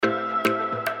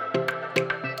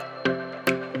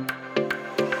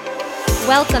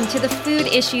Welcome to the Food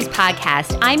Issues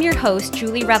Podcast. I'm your host,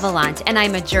 Julie Revelant, and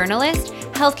I'm a journalist,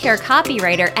 healthcare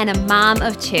copywriter, and a mom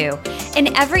of two.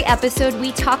 In every episode,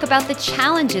 we talk about the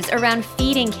challenges around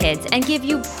feeding kids and give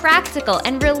you practical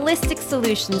and realistic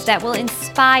solutions that will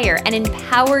inspire and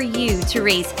empower you to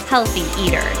raise healthy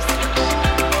eaters.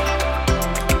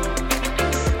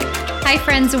 Hi,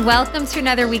 friends. Welcome to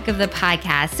another week of the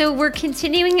podcast. So we're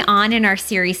continuing on in our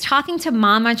series talking to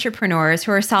mom entrepreneurs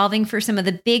who are solving for some of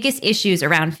the biggest issues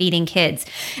around feeding kids.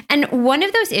 And one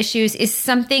of those issues is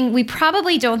something we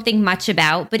probably don't think much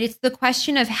about, but it's the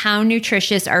question of how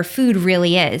nutritious our food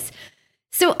really is.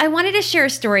 So I wanted to share a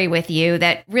story with you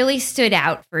that really stood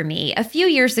out for me. A few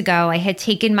years ago, I had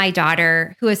taken my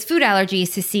daughter, who has food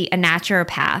allergies, to see a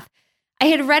naturopath. I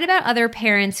had read about other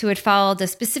parents who had followed a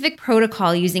specific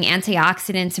protocol using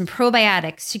antioxidants and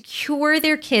probiotics to cure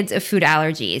their kids of food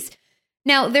allergies.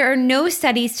 Now, there are no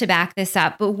studies to back this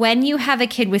up, but when you have a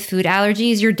kid with food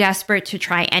allergies, you're desperate to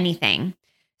try anything.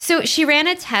 So she ran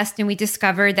a test and we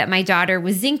discovered that my daughter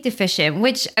was zinc deficient,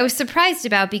 which I was surprised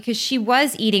about because she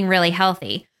was eating really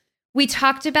healthy. We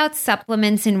talked about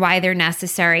supplements and why they're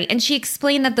necessary, and she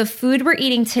explained that the food we're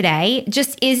eating today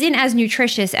just isn't as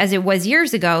nutritious as it was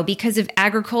years ago because of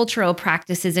agricultural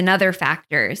practices and other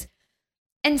factors.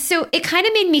 And so it kind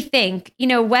of made me think,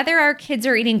 whether our kids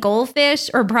are eating goldfish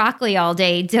or broccoli all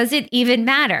day, does it even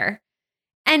matter?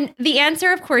 And the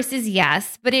answer, of course, is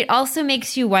yes, but it also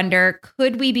makes you wonder,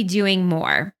 could we be doing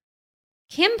more?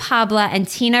 Kim Pabla and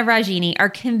Tina Rajini are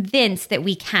convinced that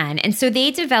we can, and so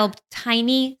they developed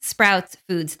Tiny Sprouts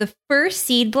Foods, the first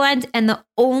seed blend and the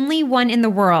only one in the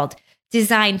world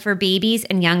designed for babies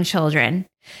and young children.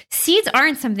 Seeds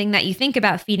aren't something that you think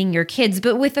about feeding your kids,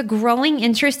 but with a growing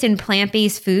interest in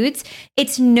plant-based foods,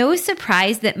 it's no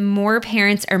surprise that more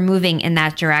parents are moving in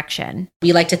that direction.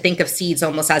 We like to think of seeds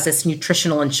almost as this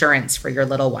nutritional insurance for your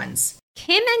little ones.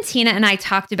 Kim and Tina and I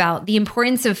talked about the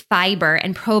importance of fiber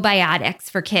and probiotics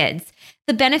for kids,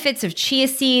 the benefits of chia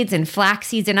seeds and flax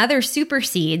seeds and other super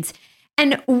seeds,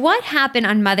 and what happened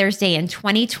on Mother's Day in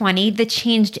 2020 that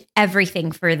changed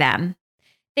everything for them.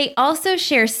 They also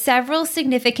share several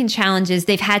significant challenges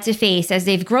they've had to face as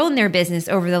they've grown their business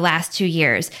over the last 2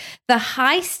 years, the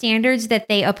high standards that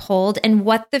they uphold, and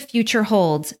what the future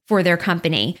holds for their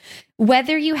company.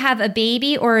 Whether you have a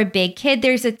baby or a big kid,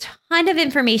 there's a ton of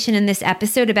information in this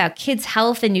episode about kids'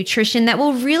 health and nutrition that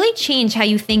will really change how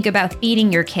you think about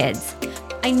feeding your kids.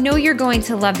 I know you're going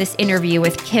to love this interview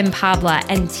with Kim Pabla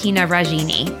and Tina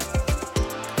Rajini.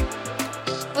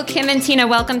 Well, Kim and Tina,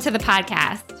 welcome to the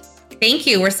podcast. Thank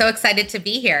you. We're so excited to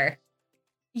be here.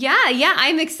 Yeah.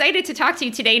 I'm excited to talk to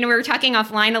you today. We were talking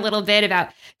offline a little bit about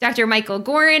Dr. Michael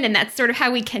Gorin, and that's sort of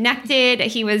how we connected.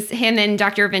 Him and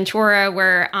Dr. Ventura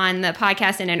were on the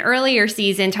podcast in an earlier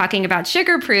season talking about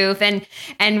Sugar Proof.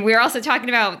 And we're also talking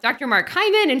about Dr. Mark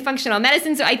Hyman and functional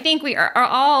medicine. So I think we are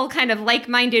all kind of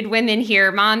like-minded women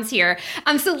here, moms here.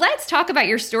 So let's talk about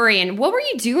your story. And what were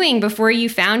you doing before you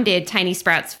founded Tiny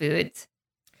Sprouts Foods?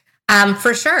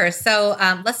 For sure. So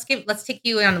let's take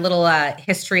you on a little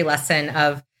history lesson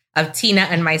of Tina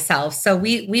and myself. So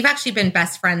we've actually been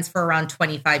best friends for around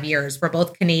 25 years. We're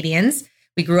both Canadians.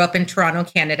 We grew up in Toronto,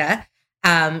 Canada,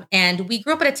 and we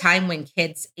grew up at a time when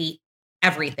kids ate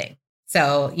everything.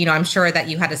 So I'm sure that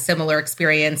you had a similar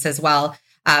experience as well.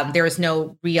 There was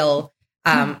no real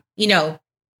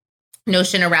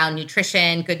notion around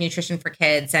nutrition, good nutrition for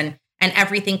kids, and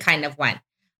everything kind of went.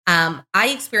 I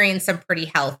experienced some pretty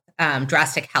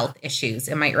drastic health issues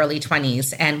in my early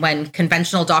 20s. And when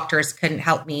conventional doctors couldn't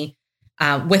help me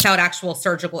without actual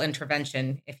surgical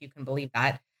intervention, if you can believe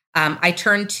that, I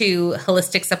turned to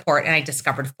holistic support and I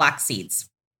discovered flax seeds.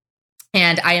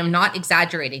 And I am not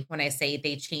exaggerating when I say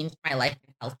they changed my life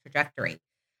and health trajectory.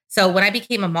 So when I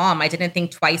became a mom, I didn't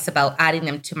think twice about adding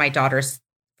them to my daughter's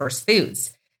first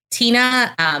foods.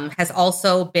 Tina has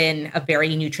also been a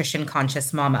very nutrition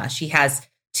conscious mama. She has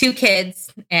 2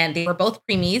 kids and they were both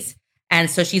preemies. And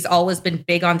so she's always been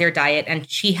big on their diet, and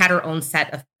she had her own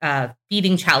set of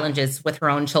feeding challenges with her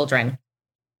own children.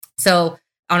 So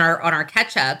on our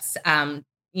catch-ups,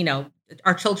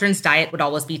 our children's diet would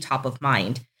always be top of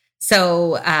mind.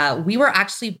 So we were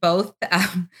actually both,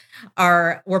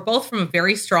 we're both from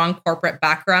very strong corporate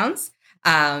backgrounds.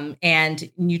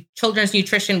 And children's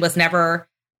nutrition was never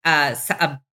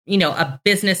a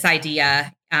business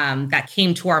idea that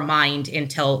came to our mind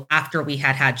until after we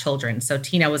had children. So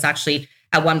Tina was actually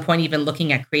at one point even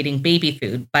looking at creating baby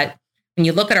food. But when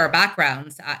you look at our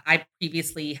backgrounds, I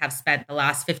previously have spent the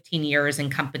last 15 years in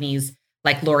companies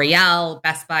like L'Oreal,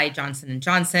 Best Buy, Johnson &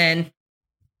 Johnson.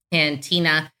 And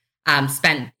Tina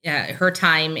spent her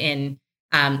time in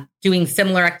doing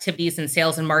similar activities in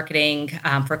sales and marketing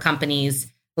for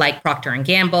companies like Procter &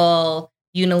 Gamble,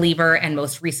 Unilever, and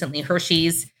most recently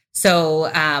Hershey's. So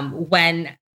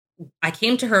when I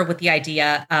came to her with the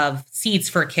idea of Seeds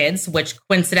for Kids, which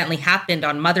coincidentally happened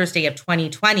on Mother's Day of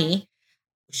 2020,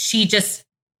 she just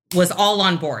was all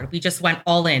on board. We just went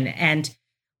all in, and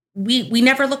we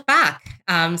never looked back.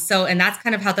 And that's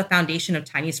kind of how the foundation of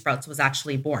Tiny Sprouts was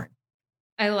actually born.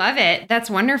 I love it. That's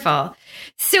wonderful.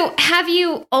 So have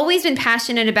you always been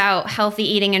passionate about healthy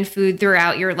eating and food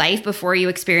throughout your life before you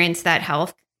experienced that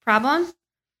health problem?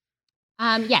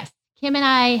 Yes. Kim and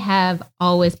I have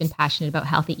always been passionate about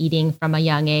healthy eating from a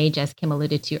young age, as Kim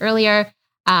alluded to earlier,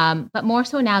 but more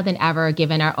so now than ever,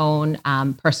 given our own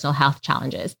personal health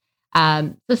challenges.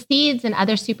 So seeds and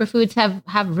other superfoods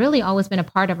have really always been a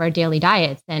part of our daily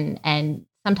diets. And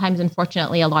sometimes,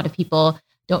 unfortunately, a lot of people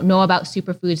don't know about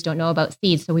superfoods, don't know about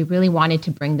seeds. So we really wanted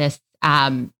to bring this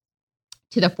to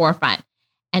the forefront.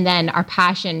 And then our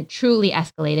passion truly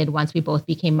escalated once we both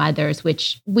became mothers,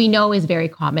 which we know is very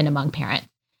common among parents.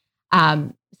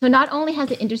 So not only has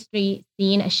the industry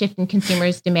seen a shift in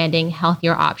consumers demanding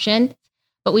healthier options,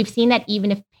 but we've seen that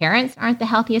even if parents aren't the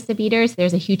healthiest of eaters,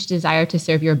 there's a huge desire to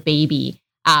serve your baby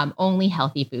only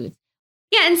healthy foods.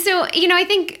 Yeah. And so, I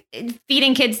think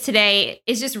feeding kids today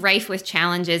is just rife with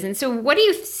challenges. And so what do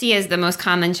you see as the most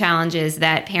common challenges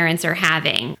that parents are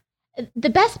having? The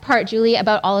best part, Julie,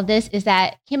 about all of this is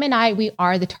that Kim and I, we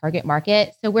are the target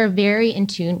market. So we're very in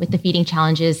tune with the feeding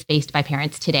challenges faced by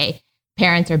parents today.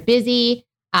 Parents are busy.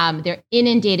 They're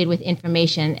inundated with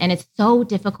information, and it's so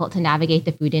difficult to navigate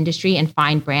the food industry and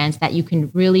find brands that you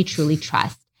can really, truly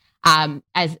trust.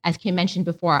 As Kim mentioned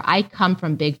before, I come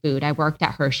from big food. I worked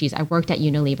at Hershey's. I worked at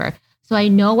Unilever. So I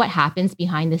know what happens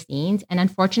behind the scenes. And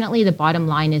unfortunately, the bottom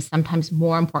line is sometimes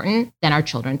more important than our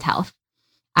children's health.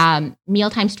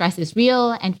 Mealtime stress is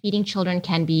real, and feeding children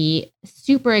can be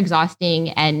super exhausting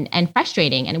and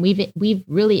frustrating. And we've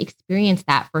really experienced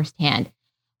that firsthand.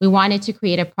 We wanted to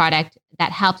create a product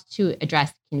that helps to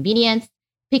address convenience,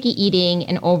 picky eating,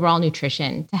 and overall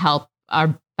nutrition to help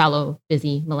our fellow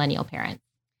busy millennial parents.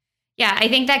 Yeah, I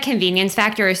think that convenience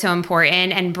factor is so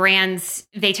important, and brands,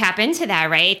 they tap into that,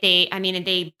 right?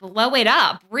 They blow it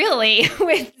up really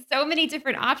with so many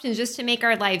different options just to make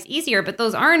our lives easier, but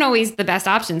those aren't always the best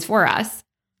options for us.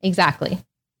 Exactly.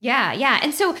 Yeah.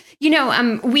 And so,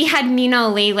 we had Mina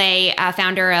Lele,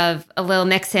 founder of Lil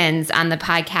Mixins, on the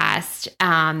podcast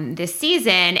this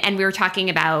season, and we were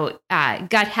talking about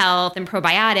gut health and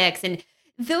probiotics. And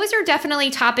those are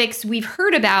definitely topics we've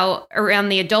heard about around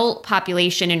the adult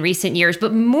population in recent years,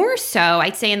 but more so,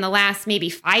 I'd say in the last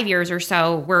maybe 5 years or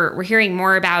so, we're hearing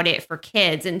more about it for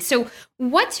kids. And so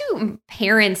what do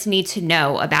parents need to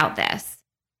know about this?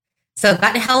 So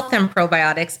gut health and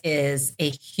probiotics is a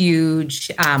huge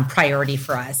priority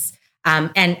for us.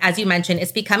 And as you mentioned,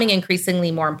 it's becoming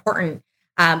increasingly more important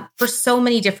for so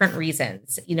many different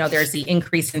reasons. There's the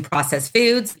increase in processed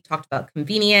foods. We talked about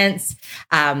convenience.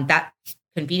 That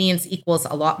convenience equals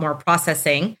a lot more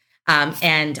processing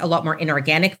and a lot more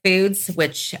inorganic foods,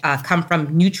 which come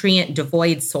from nutrient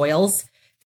devoid soils.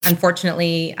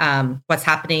 Unfortunately, what's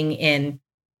happening in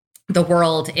the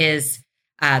world is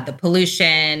the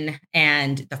pollution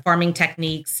and the farming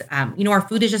techniques. Our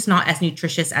food is just not as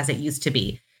nutritious as it used to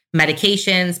be.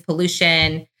 Medications,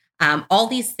 pollution, all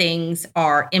these things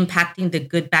are impacting the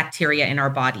good bacteria in our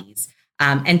bodies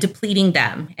and depleting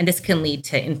them. And this can lead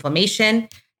to inflammation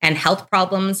and health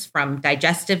problems, from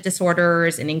digestive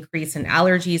disorders, an increase in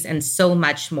allergies, and so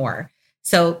much more.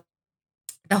 So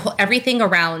everything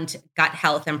around gut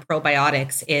health and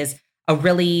probiotics is a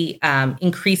really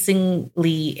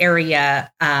increasingly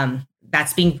area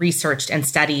that's being researched and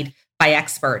studied by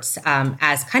experts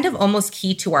as kind of almost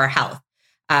key to our health.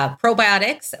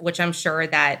 Probiotics, which I'm sure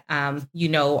that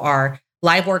are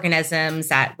live organisms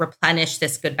that replenish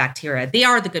this good bacteria. They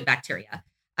are the good bacteria.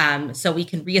 So we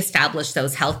can reestablish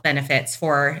those health benefits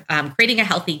for creating a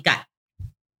healthy gut.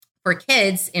 For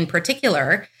kids in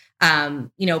particular,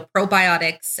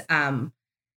 probiotics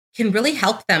can really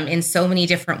help them in so many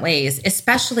different ways,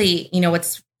 especially,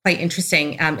 it's quite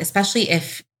interesting, especially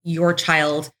if your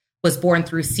child was born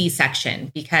through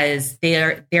C-section, because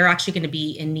they're actually going to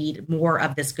be in need more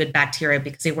of this good bacteria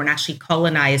because they weren't actually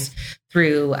colonized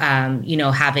through,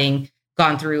 having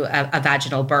gone through a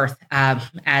vaginal birth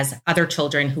as other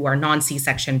children who are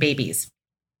non-C-section babies.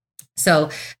 So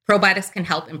probiotics can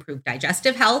help improve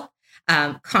digestive health.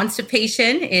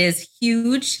 Constipation is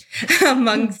huge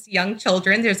amongst young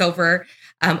children. There's over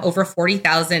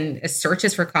 40,000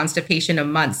 searches for constipation a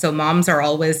month. So moms are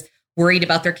always worried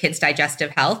about their kids'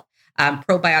 digestive health.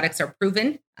 Probiotics are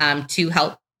proven to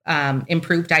help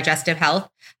improve digestive health,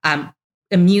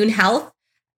 immune health.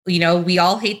 We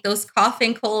all hate those cough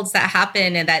and colds that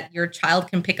happen and that your child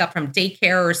can pick up from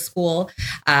daycare or school.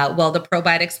 Well, the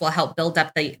probiotics will help build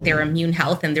up their immune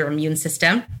health and their immune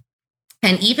system,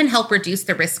 and even help reduce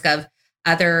the risk of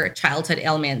other childhood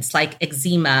ailments like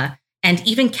eczema and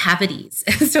even cavities.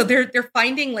 So they're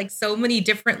finding like so many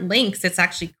different links. It's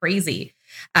actually crazy.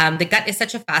 The gut is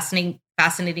such a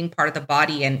fascinating part of the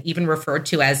body, and even referred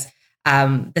to as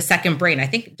the second brain. I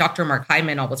think Dr. Mark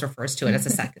Hyman always refers to it as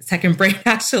a second brain,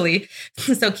 actually.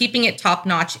 So keeping it top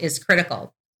notch is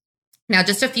critical. Now,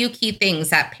 just a few key things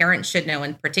that parents should know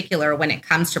in particular when it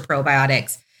comes to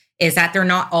probiotics is that they're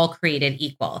not all created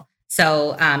equal.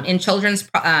 So in children's,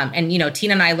 and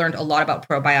Tina and I learned a lot about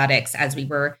probiotics as we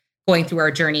were going through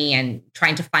our journey and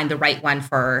trying to find the right one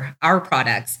for our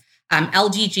products.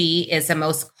 LGG is the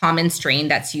most common strain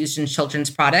that's used in children's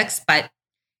products, but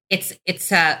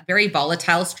it's a very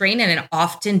volatile strain, and it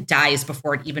often dies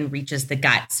before it even reaches the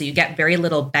gut. So you get very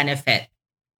little benefit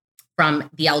from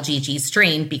the LGG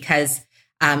strain because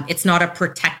it's not a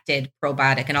protected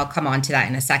probiotic, and I'll come on to that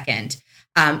in a second.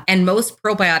 And most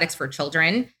probiotics for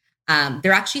children,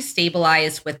 they're actually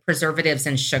stabilized with preservatives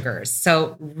and sugars.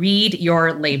 So read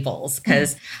your labels,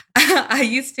 because I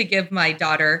used to give my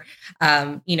daughter,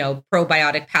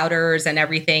 probiotic powders and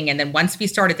everything. And then once we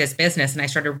started this business and I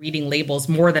started reading labels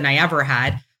more than I ever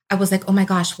had, I was like, oh my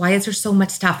gosh, why is there so much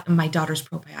stuff in my daughter's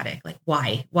probiotic? Like,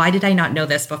 why? Why did I not know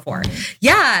this before?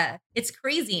 Yeah, it's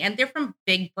crazy. And they're from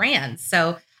big brands.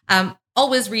 So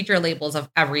always read your labels of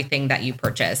everything that you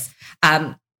purchase.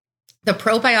 The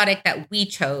probiotic that we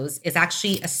chose is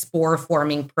actually a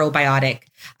spore-forming probiotic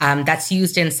that's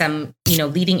used in some,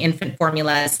 leading infant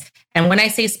formulas. And when I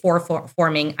say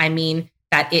spore-forming, I mean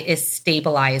that it is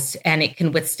stabilized and it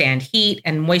can withstand heat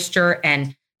and moisture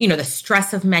and, the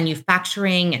stress of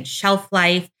manufacturing and shelf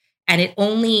life. And it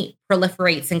only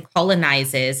proliferates and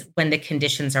colonizes when the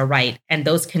conditions are right. And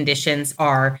those conditions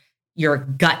are your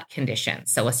gut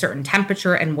conditions. So a certain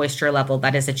temperature and moisture level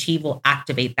that is achieved will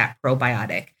activate that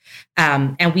probiotic.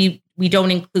 And we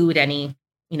don't include any,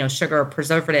 sugar or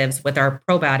preservatives with our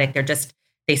probiotic.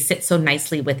 They sit so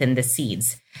nicely within the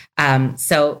seeds.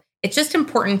 So it's just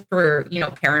important for,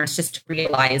 parents just to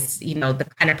realize, the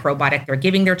kind of probiotic they're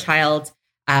giving their child.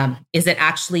 Is it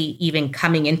actually even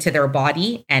coming into their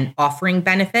body and offering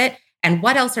benefit? And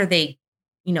what else are they,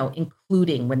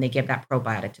 including when they give that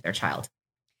probiotic to their child?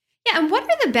 Yeah. And what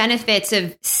are the benefits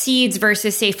of seeds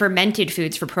versus, say, fermented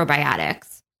foods for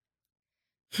probiotics?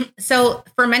 So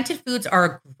fermented foods are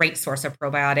a great source of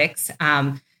probiotics.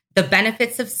 The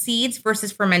benefits of seeds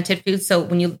versus fermented foods. So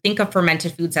when you think of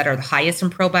fermented foods that are the highest in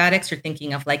probiotics, you're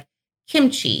thinking of like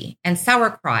kimchi and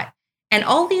sauerkraut and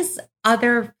all these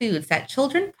other foods that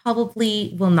children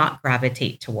probably will not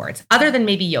gravitate towards, other than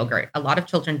maybe yogurt. A lot of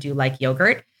children do like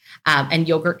yogurt, and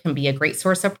yogurt can be a great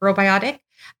source of probiotic.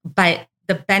 But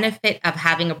the benefit of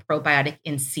having a probiotic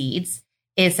in seeds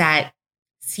is that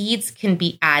seeds can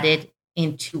be added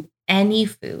into any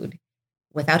food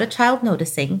without a child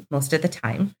noticing most of the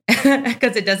time,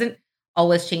 because it doesn't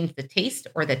always change the taste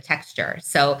or the texture.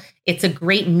 So it's a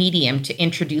great medium to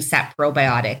introduce that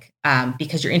probiotic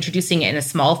because you're introducing it in a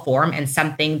small form and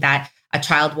something that a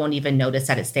child won't even notice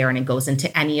that it's there, and it goes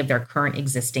into any of their current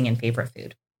existing and favorite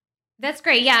food. That's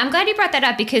great. Yeah, I'm glad you brought that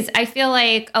up because I feel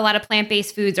like a lot of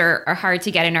plant-based foods are hard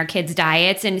to get in our kids'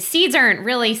 diets, and seeds aren't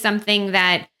really something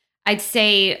that I'd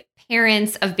say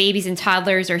parents of babies and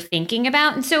toddlers are thinking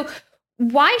about. And so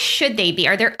why should they be?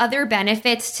 Are there other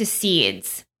benefits to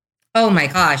seeds? Oh my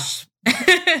gosh.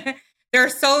 There are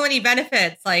so many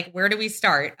benefits. Like, where do we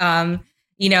start? I'll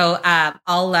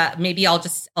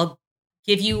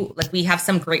give you, like, we have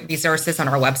some great resources on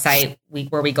our website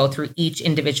where we go through each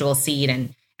individual seed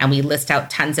and we list out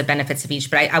tons of benefits of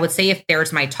each. But I would say if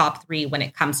there's my top three when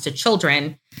it comes to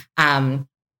children,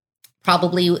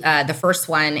 probably the first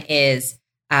one is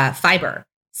fiber.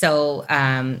 So,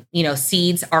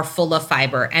 seeds are full of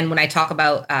fiber. And when I talk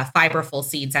about fiberful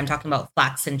seeds, I'm talking about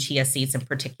flax and chia seeds in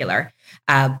particular.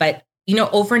 But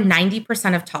over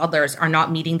 90% of toddlers are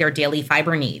not meeting their daily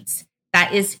fiber needs.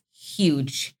 That is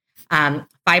huge.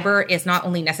 Fiber is not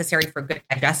only necessary for good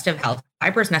digestive health,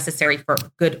 fiber is necessary for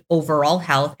good overall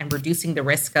health and reducing the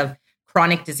risk of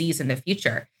chronic disease in the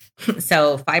future.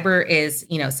 So fiber is,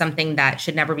 something that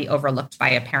should never be overlooked by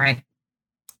a parent.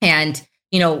 And,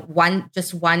 one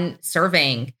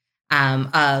serving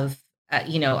of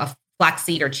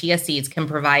flaxseed or chia seeds can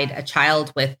provide a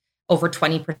child with over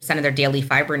 20% of their daily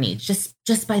fiber needs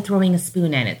just by throwing a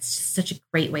spoon in. It's just such a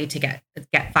great way to get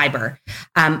fiber.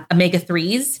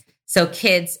 Omega-3s. So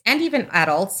kids and even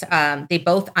adults, they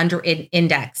both under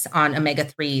index on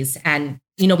omega-3s. And,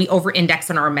 we over index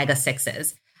on our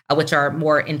omega-6s, which are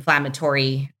more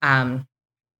inflammatory.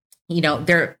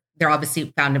 They're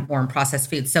obviously found more in processed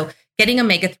foods. So getting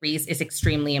omega-3s is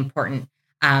extremely important,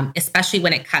 especially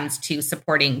when it comes to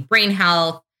supporting brain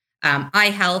health, eye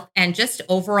health, and just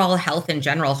overall health in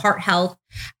general, heart health.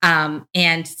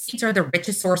 And seeds are the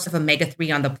richest source of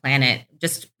omega-3 on the planet.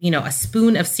 Just, a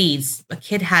spoon of seeds, a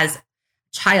kid has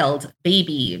child,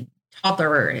 baby,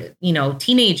 toddler,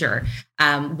 teenager,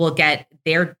 will get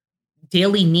their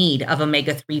daily need of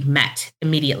omega-3 met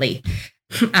immediately.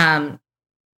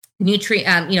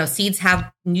 Seeds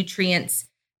have nutrients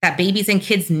that babies and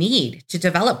kids need to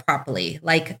develop properly,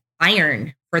 like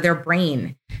iron for their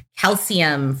brain,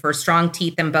 calcium for strong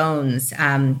teeth and bones,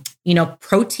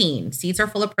 protein. Seeds are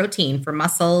full of protein for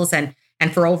muscles and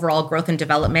for overall growth and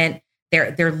development.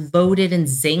 They're loaded in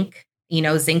zinc.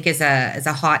 Zinc is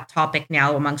a hot topic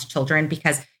now amongst children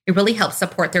because it really helps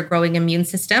support their growing immune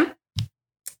system.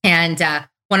 And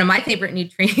one of my favorite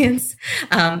nutrients,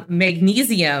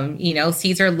 magnesium.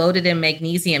 Seeds are loaded in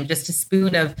magnesium. Just a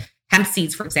spoon of hemp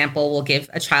seeds, for example, will give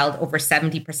a child over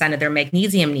 70% of their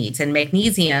magnesium needs. And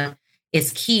magnesium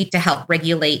is key to help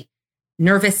regulate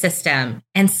nervous system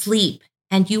and sleep.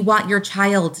 And you want your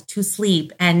child to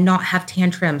sleep and not have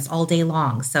tantrums all day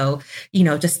long. So,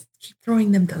 just keep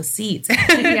throwing them those seeds.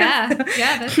 Yeah.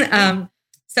 That's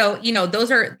so,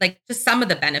 those are like just some of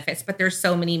the benefits, but there's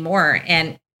so many more.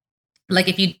 And like,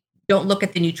 if you don't look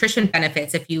at the nutrition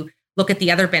benefits, if you look at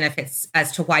the other benefits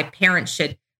as to why parents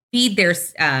should feed their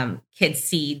kids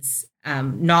seeds,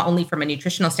 not only from a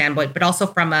nutritional standpoint, but also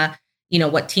from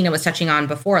what Tina was touching on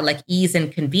before, like ease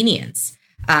and convenience.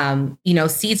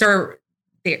 Seeds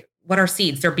what are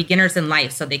seeds? They're beginners in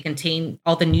life. So they contain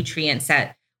all the nutrients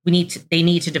that they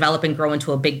need to develop and grow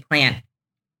into a big plant.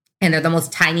 And they're the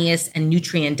most tiniest and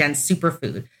nutrient dense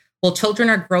superfood. Well, children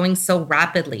are growing so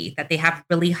rapidly that they have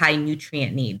really high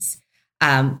nutrient needs.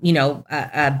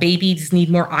 Babies need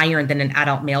more iron than an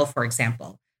adult male, for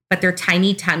example, but their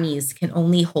tiny tummies can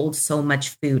only hold so much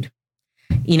food,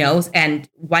 and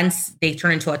once they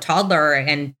turn into a toddler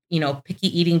and,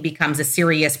 picky eating becomes a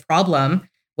serious problem,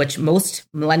 which most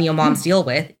millennial moms deal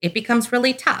with, it becomes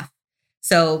really tough.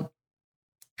 So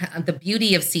the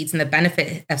beauty of seeds and the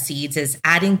benefit of seeds is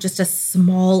adding just a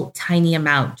small, tiny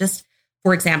amount. Just,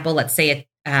 for example, let's say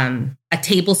a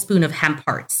tablespoon of hemp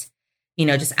hearts.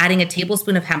 Just adding a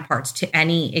tablespoon of hemp hearts to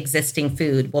any existing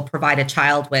food will provide a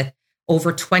child with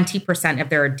over 20% of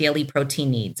their daily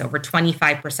protein needs, over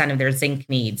 25% of their zinc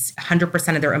needs,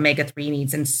 100% of their omega-3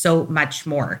 needs, and so much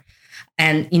more.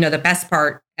 And, the best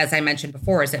part, as I mentioned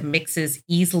before, is it mixes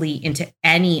easily into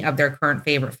any of their current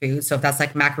favorite foods. So if that's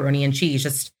like macaroni and cheese,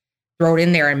 just throw it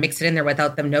in there and mix it in there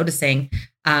without them noticing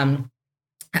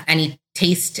any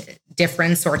taste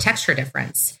difference or texture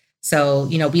difference. So,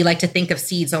 we like to think of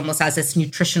seeds almost as this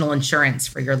nutritional insurance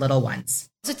for your little ones.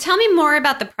 So tell me more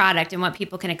about the product and what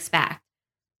people can expect.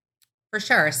 For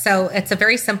sure. So it's a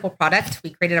very simple product.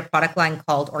 We created a product line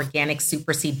called Organic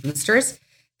Super Seed Boosters.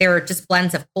 They're just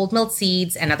blends of cold milled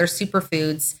seeds and other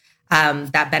superfoods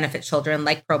that benefit children,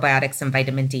 like probiotics and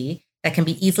vitamin D, that can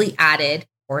be easily added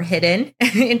or hidden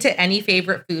into any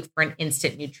favorite food for an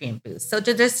instant nutrient boost. So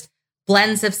just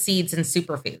blends of seeds and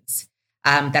superfoods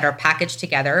that are packaged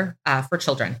together for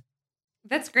children.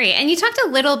 That's great. And you talked a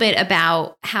little bit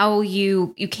about how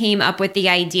you came up with the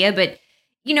idea, but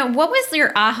what was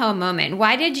your aha moment?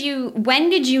 When did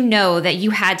you know that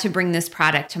you had to bring this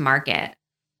product to market?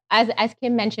 As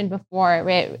Kim mentioned before,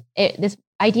 this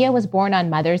idea was born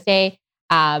on Mother's Day.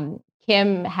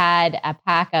 Kim had a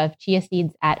pack of chia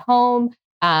seeds at home,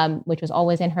 which was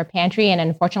always in her pantry. And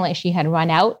unfortunately, she had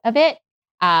run out of it.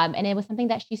 And it was something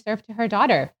that she served to her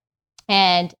daughter.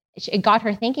 And it got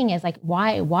her thinking is like,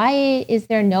 why is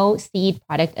there no seed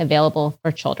product available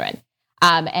for children?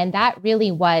 And that really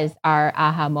was our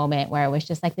aha moment, where it was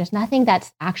just like, there's nothing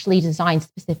that's actually designed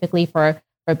specifically for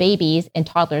babies and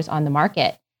toddlers on the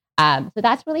market. So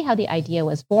that's really how the idea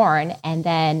was born. And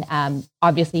then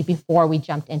obviously, before we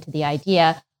jumped into the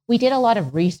idea, we did a lot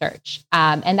of research.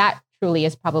 And that truly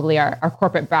is probably our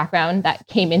corporate background that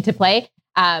came into play.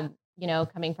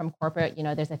 Coming from corporate,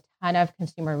 there's a ton of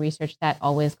consumer research that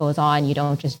always goes on. You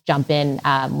don't just jump in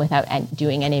without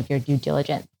doing any of your due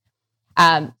diligence.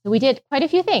 So we did quite a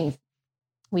few things.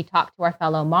 We talked to our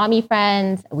fellow mommy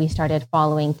friends. We started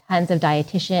following tons of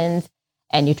dietitians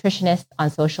and nutritionists on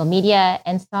social media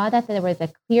and saw that there was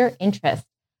a clear interest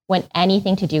when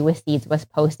anything to do with seeds was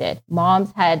posted.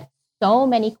 Moms had so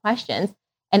many questions.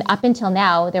 And up until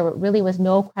now, there really was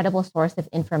no credible source of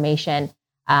information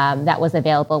that was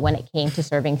available when it came to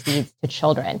serving seeds to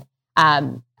children.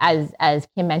 As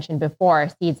Kim mentioned before,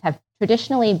 seeds have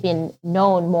traditionally been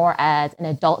known more as an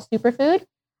adult superfood,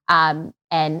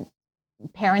 and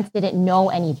parents didn't know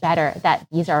any better that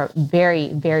these are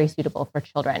very, very suitable for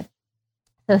children.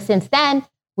 So since then,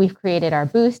 we've created our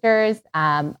boosters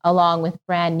along with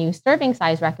brand new serving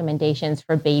size recommendations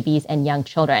for babies and young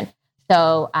children.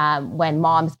 So when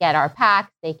moms get our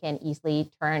packs, they can easily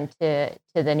turn to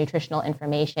the nutritional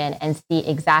information and see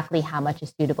exactly how much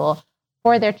is suitable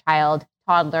for their child,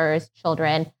 toddlers,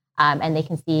 children, and they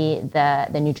can see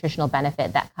the nutritional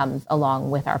benefit that comes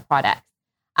along with our products.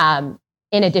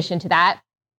 In addition to that,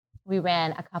 we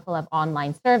ran a couple of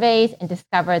online surveys and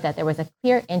discovered that there was a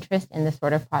clear interest in this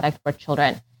sort of product for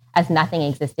children, as nothing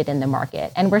existed in the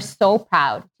market. And we're so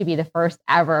proud to be the first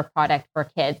ever product for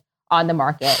kids on the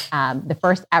market, the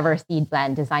first ever seed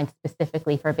blend designed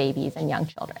specifically for babies and young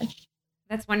children.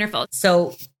 That's wonderful.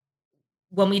 So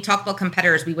when we talk about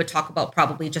competitors, we would talk about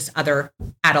probably just other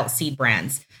adult seed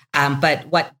brands. But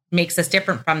what makes us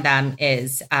different from them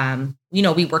is,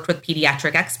 we worked with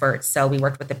pediatric experts. So we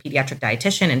worked with a pediatric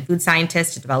dietitian and food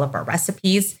scientist to develop our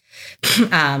recipes.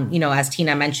 As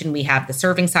Tina mentioned, we have the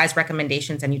serving size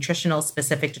recommendations and nutritional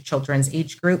specific to children's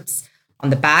age groups on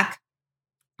the back.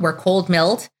 We're cold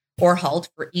milled or hulled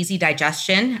for easy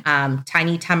digestion.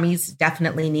 Tiny tummies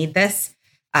definitely need this.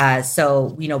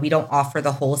 So we don't offer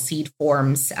the whole seed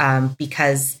forms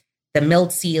because the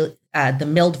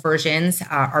milled versions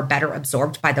are better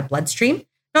absorbed by the bloodstream,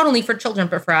 not only for children,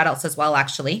 but for adults as well,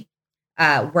 actually.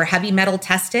 We're heavy metal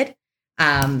tested,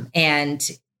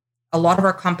 and a lot of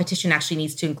our competition actually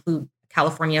needs to include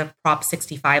California Prop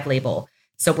 65 label.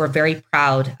 So we're very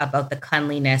proud about the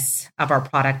cleanliness of our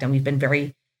product, and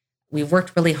we've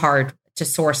worked really hard to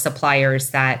source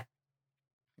suppliers that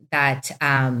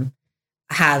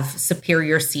have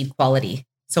superior seed quality.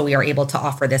 So we are able to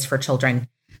offer this for children.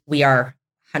 We are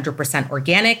 100%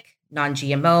 organic,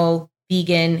 non-GMO,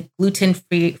 vegan,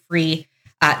 gluten-free,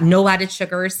 no added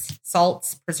sugars,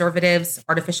 salts, preservatives,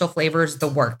 artificial flavors, the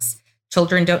works.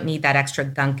 Children don't need that extra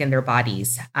gunk in their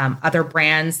bodies. Other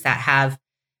brands that have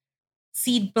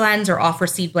seed blends or offer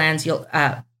seed blends, you'll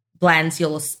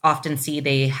often see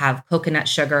they have coconut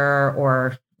sugar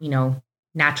or,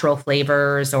 natural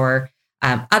flavors or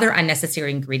other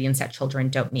unnecessary ingredients that children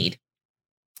don't need.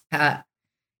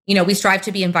 We strive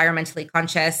to be environmentally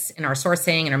conscious in our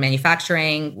sourcing and our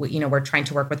manufacturing. We're trying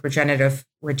to work with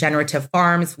regenerative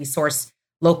farms. We source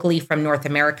locally from North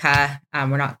America.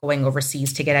 We're not going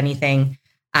overseas to get anything.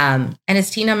 And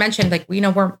as Tina mentioned,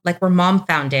 we're mom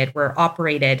founded. We're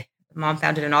mom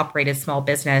founded and operated small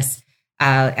business.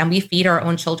 And we feed our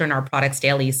own children our products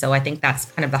daily. So I think that's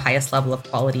kind of the highest level of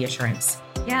quality assurance.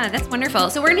 Yeah, that's wonderful.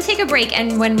 So we're going to take a break.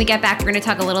 And when we get back, we're going to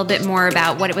talk a little bit more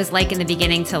about what it was like in the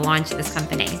beginning to launch this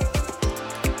company.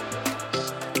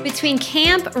 Between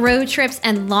camp, road trips,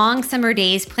 and long summer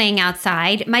days playing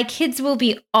outside, my kids will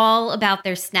be all about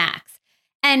their snacks.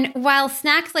 And while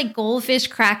snacks like Goldfish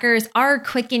crackers are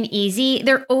quick and easy,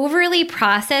 they're overly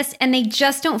processed and they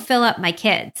just don't fill up my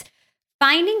kids.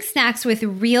 Finding snacks with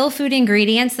real food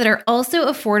ingredients that are also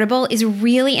affordable is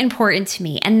really important to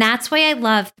me, and that's why I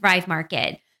love Thrive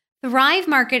Market. Thrive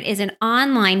Market is an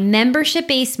online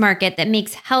membership-based market that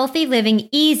makes healthy living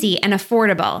easy and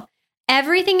affordable.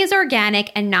 Everything is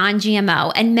organic and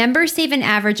non-GMO, and members save an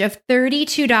average of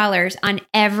 $32 on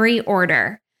every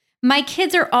order. My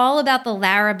kids are all about the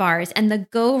Lara bars and the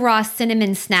Go Raw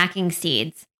cinnamon snacking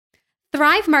seeds.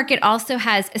 Thrive Market also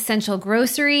has essential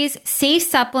groceries, safe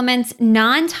supplements,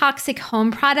 non-toxic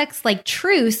home products like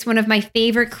Truce, one of my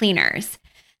favorite cleaners.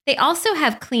 They also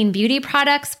have clean beauty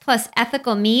products, plus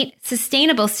ethical meat,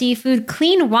 sustainable seafood,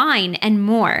 clean wine, and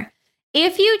more.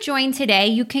 If you join today,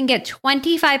 you can get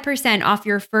 25% off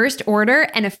your first order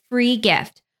and a free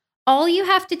gift. All you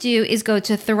have to do is go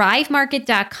to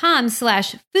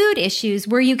thrivemarket.com/food issues,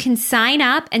 where you can sign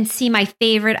up and see my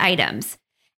favorite items.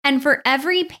 And for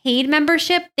every paid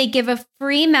membership, they give a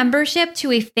free membership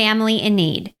to a family in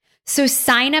need. So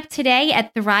sign up today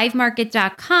at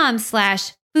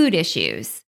thrivemarket.com/food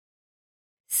issues.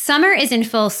 Summer is in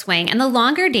full swing, and the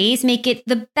longer days make it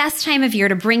the best time of year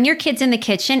to bring your kids in the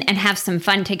kitchen and have some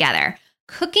fun together.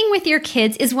 Cooking with your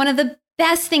kids is one of the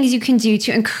best things you can do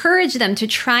to encourage them to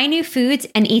try new foods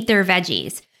and eat their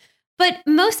veggies. But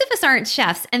most of us aren't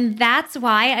chefs, and that's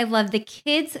why I love the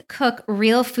Kids Cook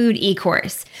Real Food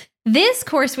e-course. This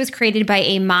course was created by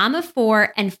a mom of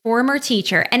 4 and former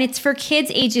teacher, and it's for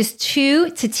kids ages 2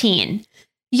 to teen.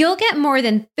 You'll get more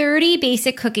than 30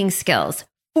 basic cooking skills,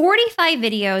 45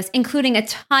 videos, including a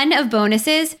ton of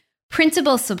bonuses,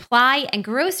 printable supply and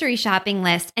grocery shopping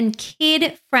list, and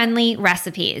kid-friendly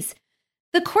recipes.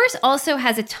 The course also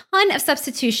has a ton of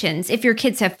substitutions if your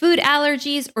kids have food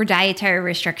allergies or dietary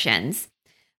restrictions.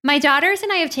 My daughters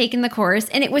and I have taken the course,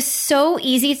 and it was so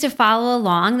easy to follow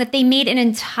along that they made an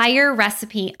entire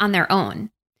recipe on their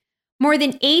own. More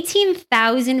than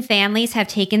 18,000 families have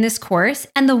taken this course,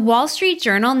 and the Wall Street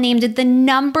Journal named it the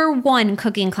 #1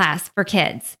 cooking class for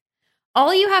kids.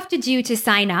 All you have to do to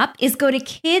sign up is go to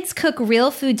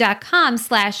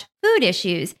kidscookrealfood.com/food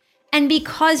issues. And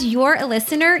because you're a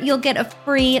listener, you'll get a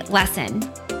free lesson.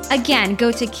 Again,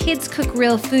 go to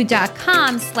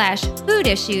kidscookrealfood.com/food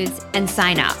issues and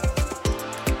sign up.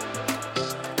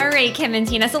 All right, Kim and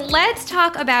Tina, so let's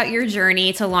talk about your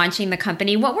journey to launching the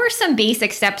company. What were some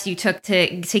basic steps you took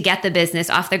to get the business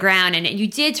off the ground? And you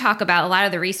did talk about a lot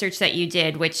of the research that you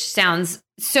did, which sounds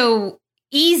so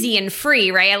easy and free,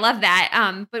 right? I love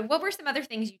that. But what were some other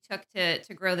things you took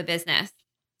to grow the business?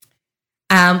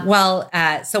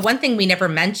 So one thing we never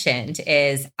mentioned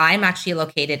is I'm actually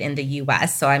located in the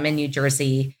US. So I'm in New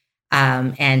Jersey,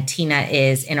 and Tina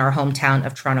is in our hometown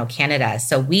of Toronto, Canada.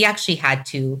 So we actually had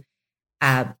to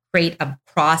create a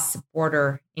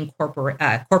cross-border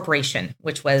corporation,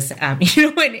 which was, an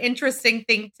interesting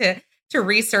thing to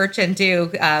research and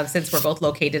do since we're both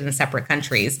located in separate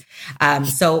countries.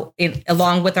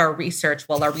 Along with our research,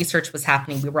 while our research was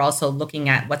happening, we were also looking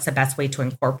at what's the best way to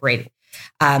incorporate.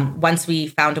 Once we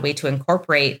found a way to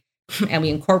incorporate, and we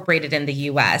incorporated in the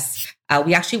US,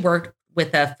 we actually worked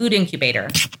with a food incubator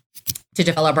to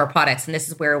develop our products. And this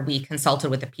is where we consulted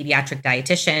with a pediatric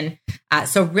dietitian.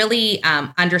 So really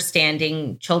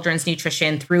understanding children's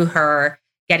nutrition through her,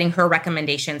 getting her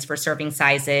recommendations for serving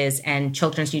sizes and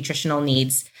children's nutritional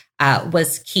needs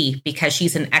was key because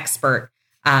she's an expert.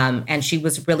 And she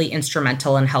was really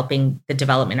instrumental in helping the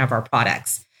development of our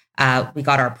products. We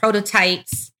got our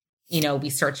prototypes. We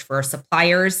searched for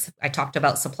suppliers. I talked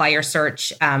about supplier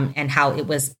search and how it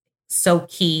was so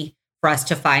key for us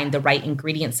to find the right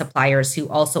ingredient suppliers who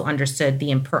also understood the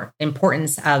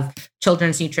importance of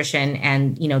children's nutrition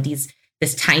and,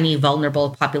 this tiny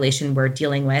vulnerable population we're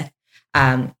dealing with.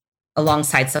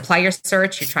 Alongside supplier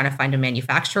search, you're trying to find a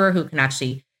manufacturer who can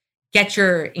actually get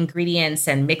your ingredients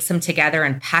and mix them together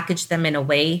and package them in a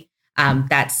way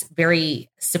that's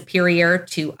very superior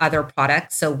to other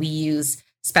products. So we use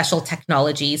special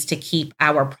technologies to keep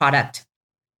our product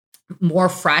more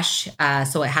fresh.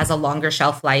 So it has a longer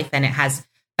shelf life and it has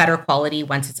better quality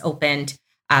once it's opened.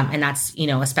 And that's,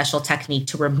 a special technique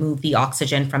to remove the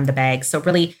oxygen from the bag. So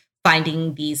really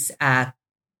finding these,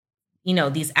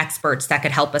 these experts that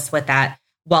could help us with that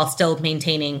while still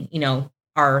maintaining,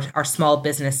 our small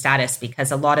business status,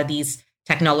 because a lot of these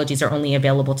technologies are only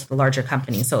available to the larger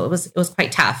companies. So it was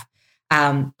quite tough.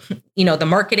 The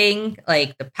marketing,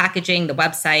 like the packaging, the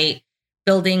website,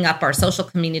 building up our social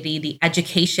community, the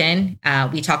education.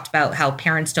 We talked about how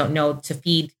parents don't know to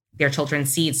feed their children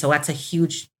seeds. So that's a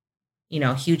huge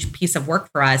piece of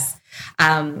work for us.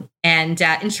 And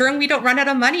ensuring we don't run out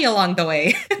of money along the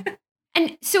way.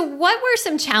 And so what were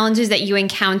some challenges that you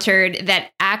encountered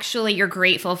that actually you're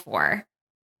grateful for?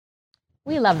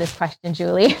 We love this question,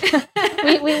 Julie.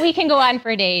 we can go on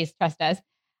for days, trust us.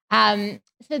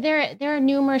 So there are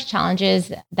numerous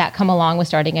challenges that come along with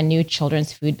starting a new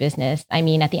children's food business. I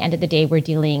mean, at the end of the day, we're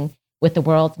dealing with the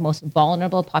world's most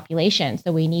vulnerable population.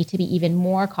 So we need to be even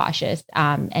more cautious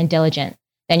and diligent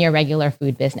than your regular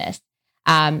food business.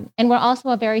 And we're also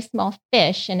a very small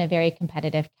fish in a very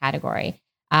competitive category.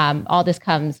 All this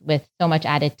comes with so much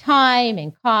added time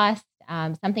and cost,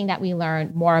 something that we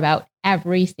learn more about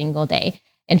every single day.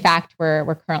 In fact,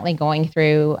 we're currently going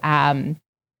through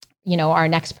our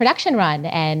next production run.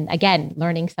 And again,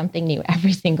 learning something new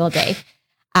every single day.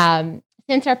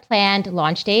 Since our planned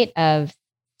launch date of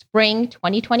spring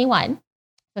 2021,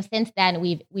 so since then,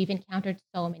 we've encountered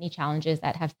so many challenges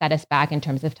that have set us back in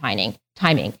terms of timing.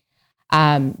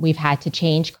 We've had to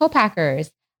change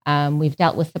co-packers. We've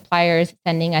dealt with suppliers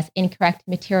sending us incorrect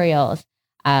materials,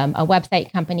 a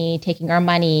website company taking our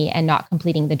money and not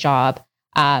completing the job,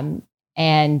 and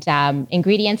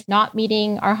ingredients not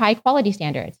meeting our high quality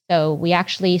standards. So we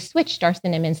actually switched our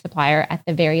cinnamon supplier at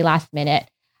the very last minute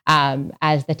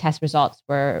as the test results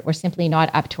were simply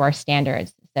not up to our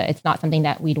standards. So it's not something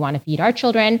that we'd want to feed our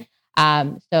children.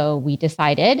 So we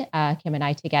decided, Kim and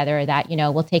I together, that,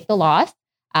 we'll take the loss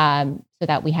so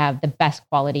that we have the best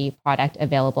quality product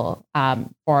available for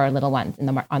our little ones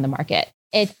on the market.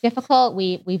 It's difficult.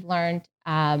 We've learned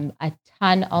a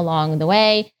ton along the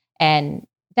way, and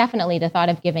definitely the thought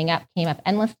of giving up came up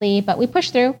endlessly, but we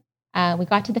pushed through. We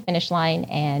got to the finish line,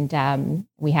 and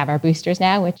we have our boosters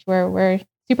now, which we're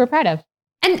super proud of.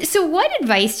 And so what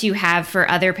advice do you have for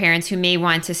other parents who may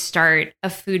want to start a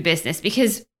food business?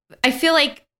 Because I feel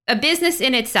like a business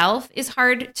in itself is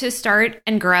hard to start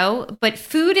and grow, but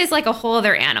food is like a whole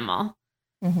other animal.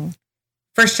 Mm-hmm.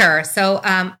 For sure. So,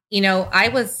 I'm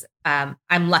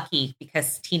lucky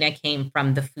because Tina came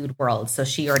from the food world. So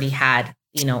she already had,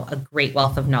 a great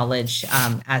wealth of knowledge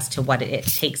as to what it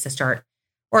takes to start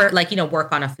or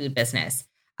work on a food business.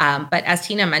 But as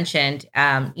Tina mentioned,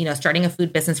 starting a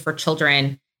food business for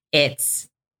children,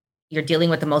 you're dealing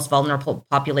with the most vulnerable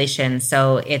population.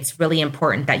 So it's really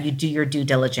important that you do your due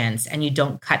diligence and you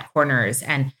don't cut corners,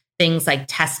 and things like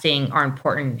testing are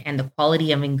important and the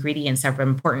quality of ingredients are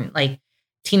important. Like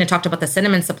Tina talked about the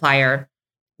cinnamon supplier.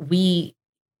 We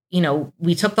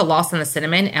took the loss on the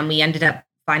cinnamon and we ended up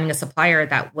finding a supplier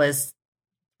that was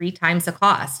 3 times the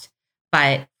cost.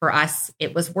 But for us,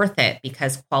 it was worth it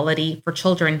because quality for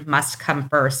children must come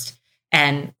first.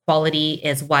 And quality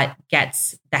is what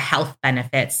gets the health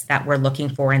benefits that we're looking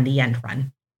for in the end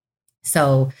run.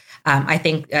 So I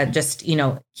think just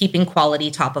keeping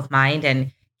quality top of mind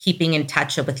and keeping in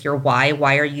touch with your why.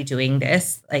 Why are you doing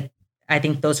this? Like, I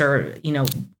think those are,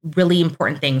 really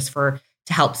important things to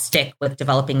help stick with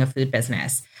developing a food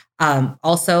business.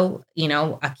 Also,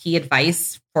 a key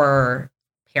advice for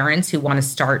parents who want to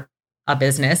start a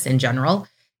business in general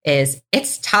is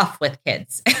it's tough with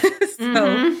kids.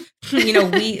 So,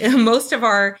 we most of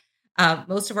our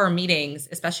meetings,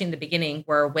 especially in the beginning,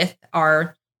 were with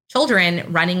our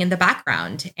children running in the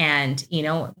background. And,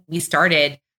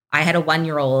 I had a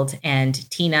 1-year-old and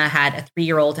Tina had a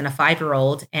 3-year-old and a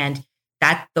 5-year-old. And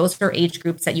those are age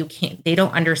groups that they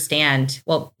don't understand.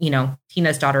 Well,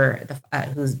 Tina's daughter,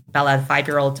 who's Bella, the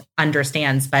 5-year-old,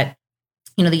 understands, but,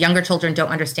 the younger children don't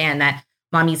understand that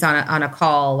mommy's on a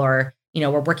call, or,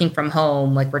 we're working from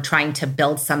home. Like, we're trying to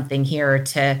build something here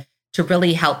to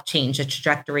really help change the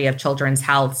trajectory of children's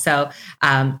health. So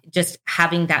just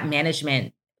having that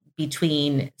management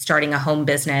between starting a home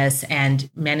business and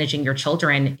managing your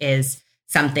children is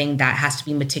something that has to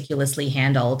be meticulously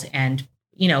handled. And,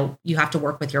 you have to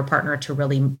work with your partner to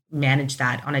really manage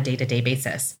that on a day-to-day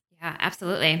basis. Yeah,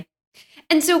 absolutely.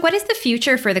 And so what is the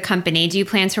future for the company? Do you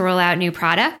plan to roll out new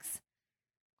products?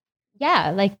 Yeah,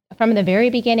 like from the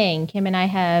very beginning, Kim and I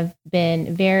have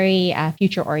been very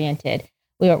future oriented.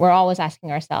 We're always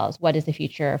asking ourselves, what is the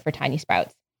future for Tiny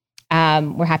Sprouts?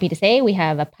 We're happy to say we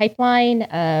have a pipeline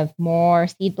of more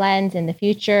seed blends in the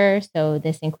future. So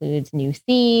this includes new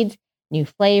seeds, new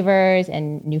flavors,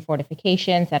 and new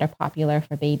fortifications that are popular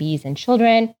for babies and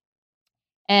children.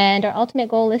 And our ultimate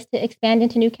goal is to expand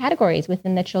into new categories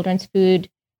within the children's food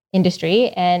industry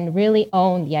and really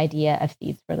own the idea of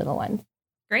seeds for little ones.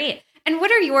 Great. And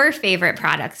what are your favorite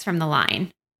products from the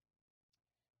line?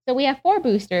 So we have 4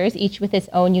 boosters, each with its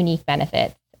own unique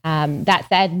benefits. That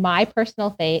said, my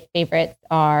personal favorites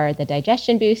are the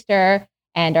digestion booster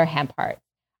and our hemp heart.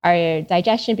 Our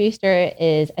digestion booster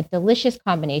is a delicious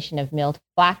combination of milled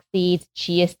flax seeds,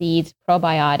 chia seeds,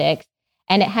 probiotics,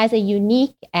 and it has a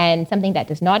unique and something that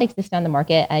does not exist on the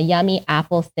market, a yummy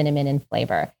apple cinnamon in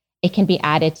flavor. It can be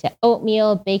added to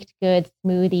oatmeal, baked goods,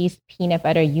 smoothies, peanut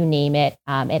butter, you name it.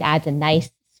 It adds a nice,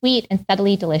 sweet, and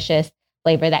subtly delicious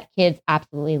flavor that kids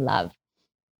absolutely love.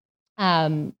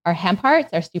 Our hemp hearts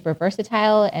are super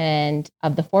versatile, and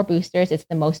of the 4 boosters, it's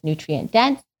the most nutrient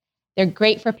dense. They're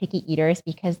great for picky eaters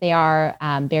because they are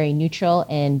very neutral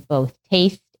in both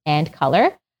taste and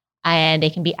color, and they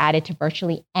can be added to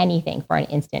virtually anything for an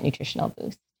instant nutritional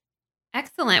boost.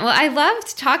 Excellent. Well, I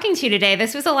loved talking to you today.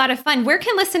 This was a lot of fun. Where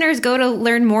can listeners go to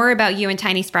learn more about you and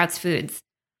Tiny Sprouts Foods?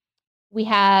 We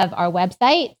have our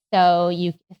website. So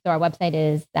our website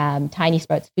is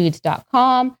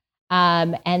tinysproutsfoods.com.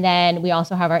 And then we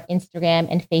also have our Instagram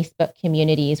and Facebook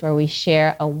communities where we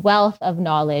share a wealth of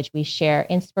knowledge. We share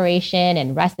inspiration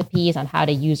and recipes on how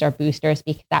to use our boosters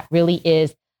because that really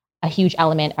is a huge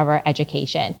element of our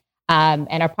education.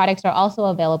 And our products are also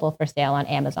available for sale on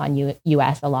Amazon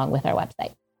US along with our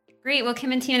website. Great. Well,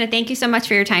 Kim and Tina, thank you so much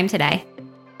for your time today.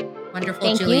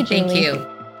 Wonderful, Julie. Thank you.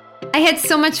 I had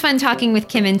so much fun talking with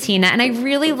Kim and Tina, and I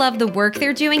really love the work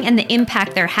they're doing and the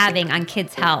impact they're having on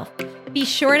kids' health. Be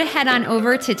sure to head on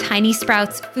over to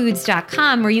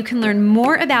tinysproutsfoods.com where you can learn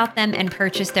more about them and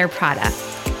purchase their products.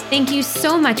 Thank you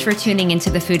so much for tuning into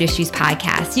the Food Issues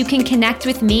Podcast. You can connect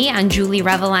with me on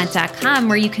julierevelant.com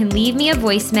where you can leave me a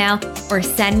voicemail or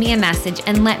send me a message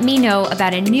and let me know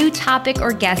about a new topic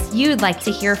or guest you'd like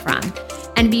to hear from.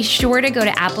 And be sure to go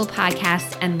to Apple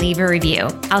Podcasts and leave a review.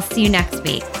 I'll see you next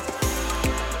week.